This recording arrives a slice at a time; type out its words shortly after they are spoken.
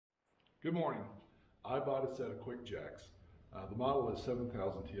Good morning. I bought a set of QuickJacks. The model is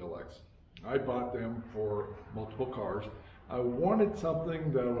 7000 TLX. I bought them for multiple cars. I wanted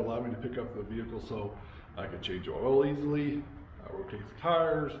something that would allow me to pick up the vehicle so I could change oil easily, rotate the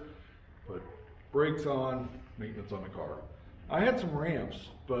tires, put brakes on, maintenance on the car. I had some ramps,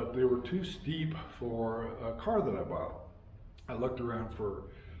 but they were too steep for a car that I bought. I looked around for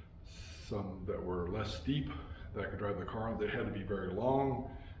some that were less steep that I could drive the car on. They had to be very long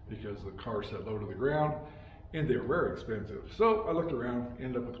because the car sat low to the ground and they were very expensive. So I looked around,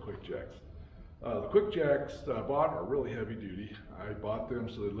 ended up with QuickJacks. The QuickJacks that I bought are really heavy duty. I bought them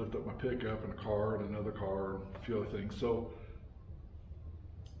so they lift up my pickup and a car and another car and a few other things. So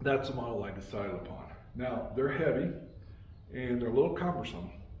that's the model I decided upon. Now they're heavy and they're a little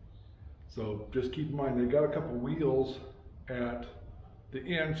cumbersome. So just keep in mind they got a couple wheels at the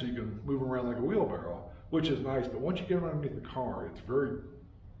end so you can move them around like a wheelbarrow, which is nice. But once you get them underneath the car, it's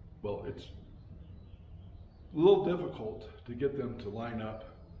it's a little difficult to get them to line up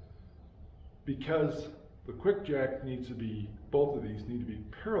because the QuickJack needs to be, both of these need to be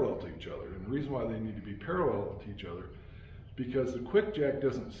parallel to each other. And the reason why they need to be parallel to each other, because the QuickJack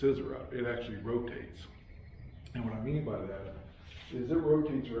doesn't scissor out, it actually rotates. And what I mean by that is it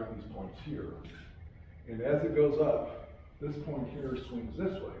rotates around these points here. And as it goes up, this point here swings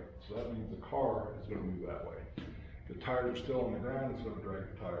this way. So that means the car is going to move that way. The tires are still on the ground, it's going to drag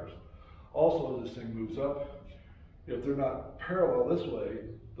the tires. Also, as this thing moves up, if they're not parallel this way,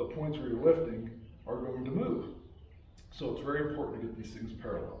 the points where you're lifting are going to move. So it's very important to get these things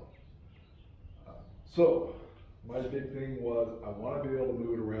parallel. So my big thing was I want to be able to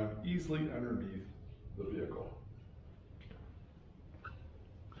move it around easily underneath the vehicle.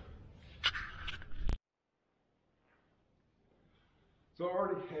 So I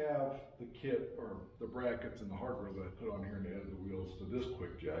already have the kit or the brackets and the hardware that I put on here and added the wheels to this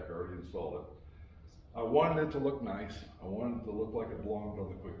QuickJack. I already installed it. I wanted it to look nice. I wanted it to look like it belonged on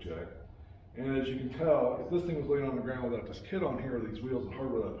the QuickJack. And as you can tell, if this thing was laying on the ground without this kit on here, these wheels and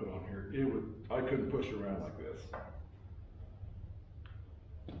hardware that I put on here, I couldn't push it around like this.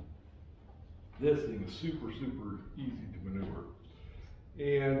 This thing is super, super easy to maneuver.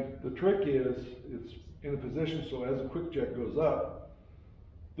 And the trick is, it's in a position so as the QuickJack goes up,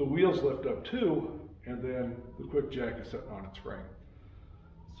 the wheels lift up too, and then the QuickJack is sitting on its frame.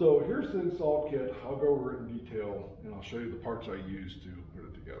 So here's the install kit. I'll go over it in detail and I'll show you the parts I used to put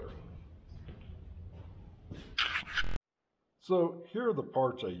it together. So here are the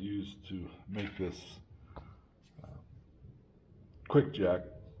parts I used to make this QuickJack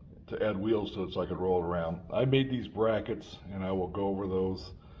to add wheels to it so I could roll it around. I made these brackets and I will go over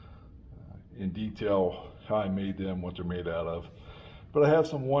those in detail, how I made them, what they're made out of. But I have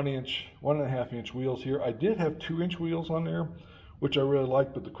some 1.5 inch wheels here. I did have 2-inch wheels on there, which I really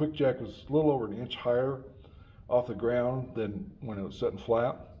liked, but the QuickJack was a little over an inch higher off the ground than when it was sitting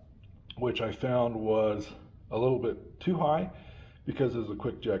flat, which I found was a little bit too high because as the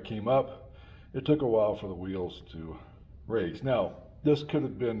QuickJack came up, it took a while for the wheels to raise. Now, this could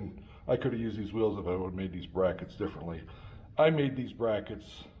have been, I could have used these wheels if I would have made these brackets differently. I made these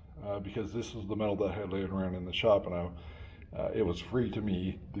brackets because this is the metal that I had laying around in the shop, and it was free to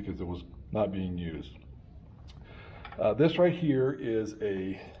me because it was not being used. This right here is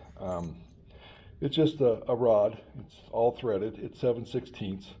it's just a rod. It's all threaded. It's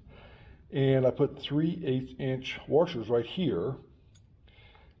 7/16, and I put 3/8 inch washers right here,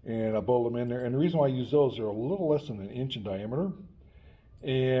 and I bolt them in there. And the reason why I use those, they're a little less than 1 inch in diameter,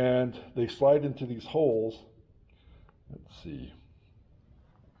 and they slide into these holes. Let's see.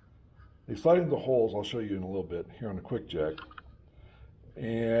 They slide into the holes, I'll show you in a little bit here on the QuickJack,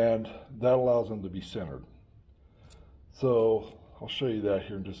 and that allows them to be centered. So I'll show you that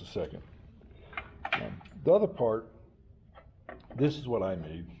here in just a second. The other part, this is what I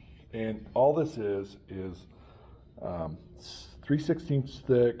made, and all this is 3/16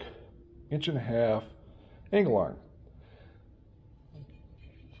 thick, 1.5 inch angle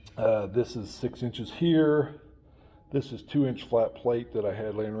iron. This is 6 inches here. This is 2-inch flat plate that I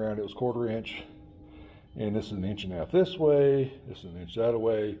had laying around. It was 1/4 inch. And this is 1.5 inches this way. This is 1 inch that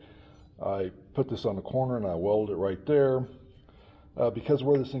way. I put this on the corner and I welded it right there. Because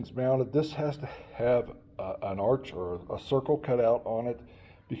where this thing's mounted, this has to have an arch or a circle cut out on it,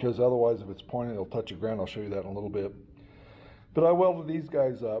 because otherwise if it's pointing, it'll touch the ground. I'll show you that in a little bit. But I welded these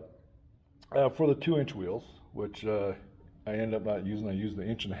guys up for the 2-inch wheels, which I ended up not using. I used the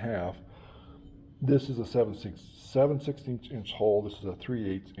 1.5 inch. This is a 7/16 inch hole. This is a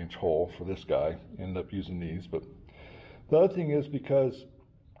 3/8 inch hole for this guy. Ended up using these. But the other thing is, because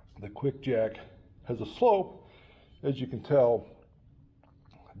the QuickJack has a slope, as you can tell,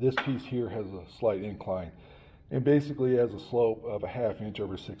 this piece here has a slight incline and basically has a slope of a 1/2 inch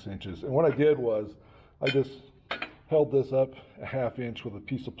over 6 inches. And what I did was I just held this up a 1/2 inch with a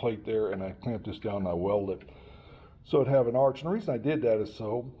piece of plate there, and I clamped this down and I welded it so it'd have an arch. And the reason I did that is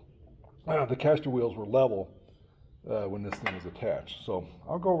so the caster wheels were level when this thing is attached. So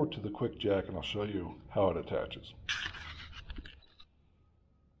I'll go over to the QuickJack and I'll show you how it attaches.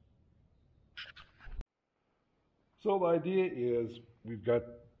 So the idea is we've got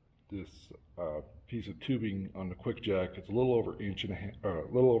this piece of tubing on the QuickJack. It's a little over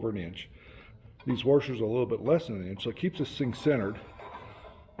an inch. These washers are a little bit less than an inch, so it keeps this thing centered.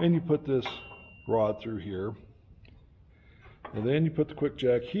 And you put this rod through here, and then you put the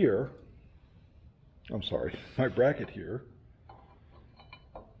QuickJack here. I'm sorry, my bracket here.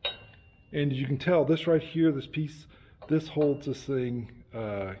 And as you can tell, this right here, this piece, this holds this thing,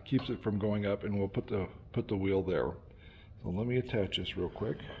 keeps it from going up, and we'll put the wheel there. So let me attach this real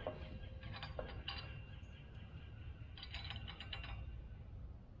quick.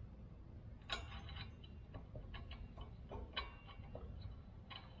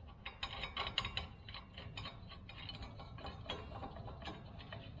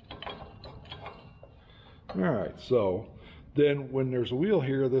 All right, so then when there's a wheel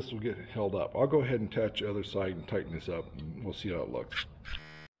here, this will get held up. I'll go ahead and attach the other side and tighten this up, and we'll see how it looks.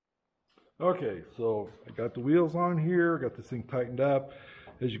 Okay, so I got the wheels on here, got this thing tightened up.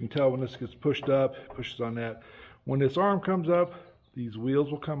 As you can tell, when this gets pushed up, it pushes on that. When this arm comes up, these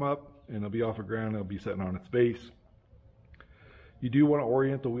wheels will come up and they'll be off the ground, they'll be sitting on its base. You do want to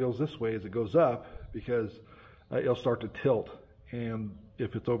orient the wheels this way as it goes up because it'll start to tilt. And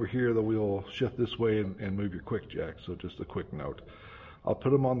if it's over here, the wheel will shift this way and move your QuickJack. So just a quick note. I'll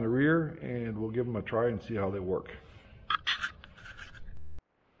put them on the rear and we'll give them a try and see how they work.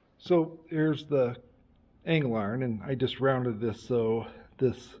 So here's the angle iron, and I just rounded this so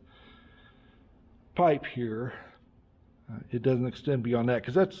this pipe here, it doesn't extend beyond that,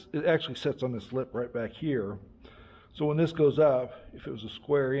 because it actually sits on this lip right back here. So when this goes up, if it was a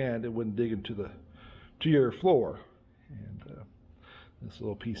square end, it wouldn't dig into your floor. And this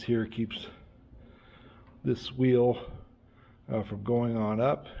little piece here keeps this wheel from going on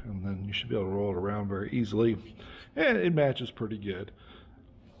up, and then you should be able to roll it around very easily. And it matches pretty good.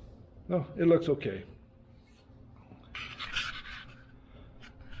 No, it looks okay.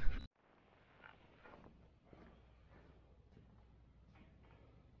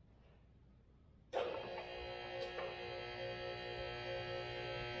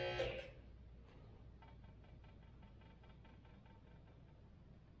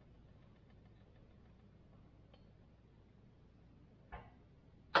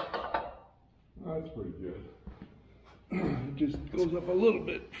 That's pretty good. It just goes up a little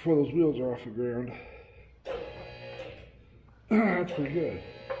bit before those wheels are off the ground. That's pretty good.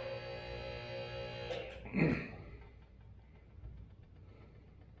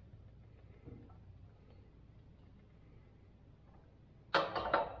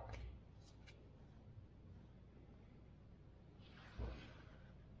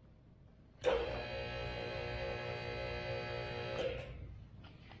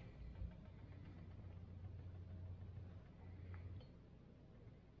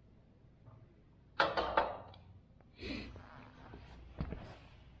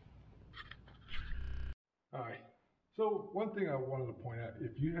 Alright, so one thing I wanted to point out,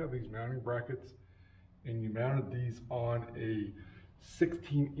 if you have these mounting brackets and you mounted these on a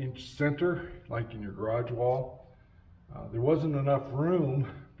 16-inch center, like in your garage wall, there wasn't enough room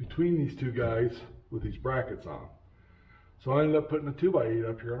between these two guys with these brackets on. So I ended up putting a 2x8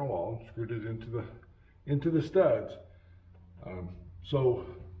 up here on the wall and screwed it into the studs. So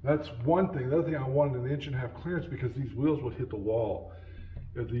that's one thing. The other thing, I wanted an 1.5 inch clearance because these wheels would hit the wall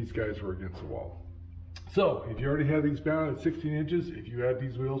if these guys were against the wall. So if you already have these mounted at 16 inches, if you add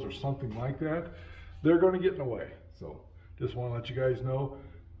these wheels or something like that, they're going to get in the way. So just want to let you guys know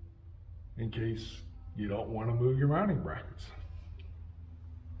in case you don't want to move your mounting brackets.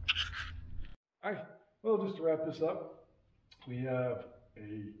 All right, well, just to wrap this up, we have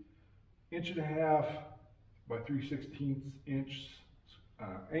a 1.5 inch by 3/16 inch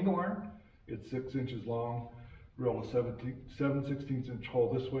angle iron. It's 6 inches long. Drill a 7/16 inch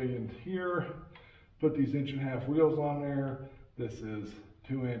hole this way in here. Put these 1.5 inch wheels on there. This is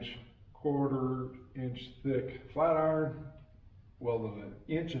 2-inch, 1/4 inch thick flat iron. Welded an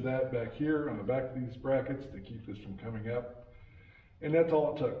inch of that back here on the back of these brackets to keep this from coming up. And that's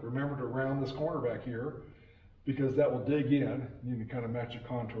all it took. Remember to round this corner back here because that will dig in. You can kind of match the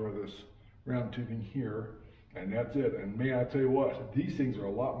contour of this round tubing here. And that's it. And man, I tell you what, these things are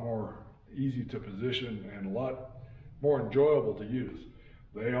a lot more easy to position and a lot more enjoyable to use.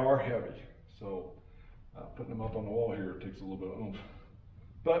 they are heavy. So putting them up on the wall here takes a little bit of oomph.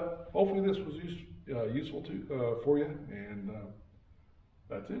 But hopefully this was useful for you, and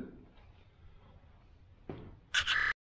that's it.